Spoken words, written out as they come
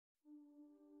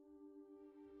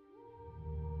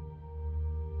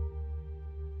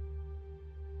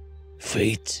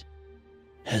Fate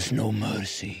has no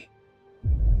mercy.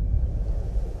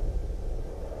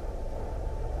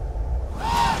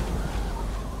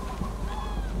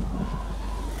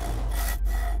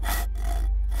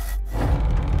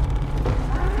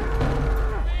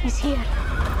 He's here.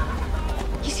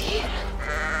 He's here.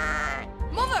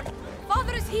 Mother!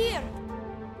 Father is here!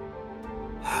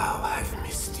 How I've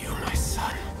missed you, my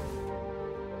son.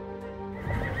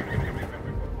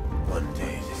 One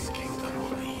day this kingdom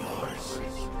will be yours.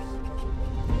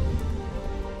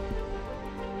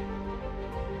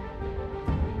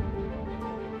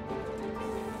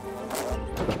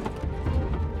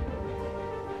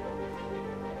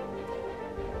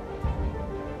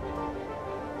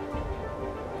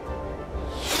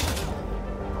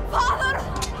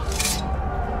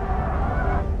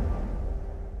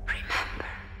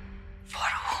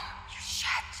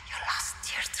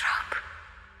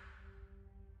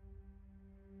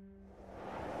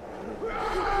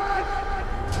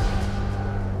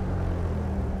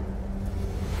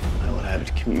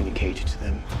 Communicated to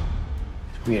them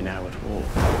that we are now at war.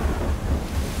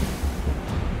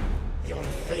 Your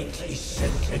fate is set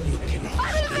and you cannot.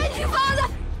 I will avenge you,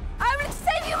 Father! I will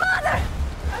save you, Mother!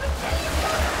 I will kill you,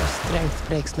 Father! Your strength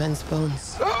breaks men's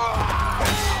bones.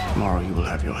 Tomorrow you will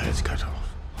have your heads cut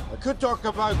off. I could talk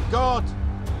about God,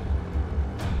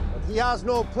 but he has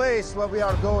no place where we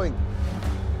are going.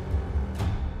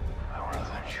 I will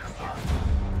avenge you, Father.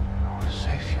 I will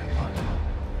save you, Mother.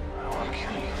 I will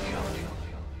kill you, Father.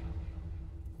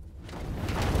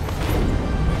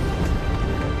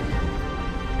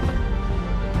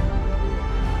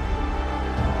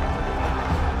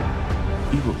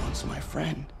 You were once my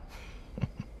friend.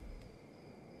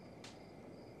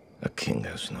 A king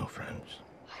has no friends.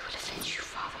 I will avenge you,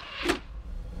 Father.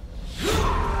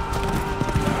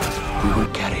 We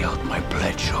will carry out my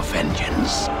pledge of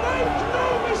vengeance. Make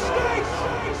no mistakes!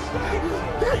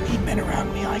 I need men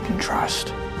around me I can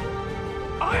trust.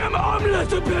 I am Amlet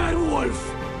the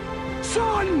Beowulf,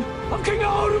 son of King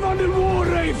Audemon and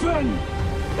Warraven,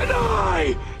 and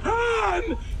I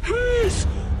am his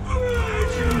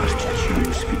You must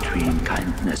choose between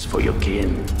kindness for your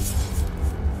kin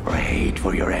or hate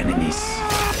for your enemies.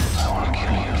 I will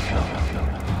kill you, Phil.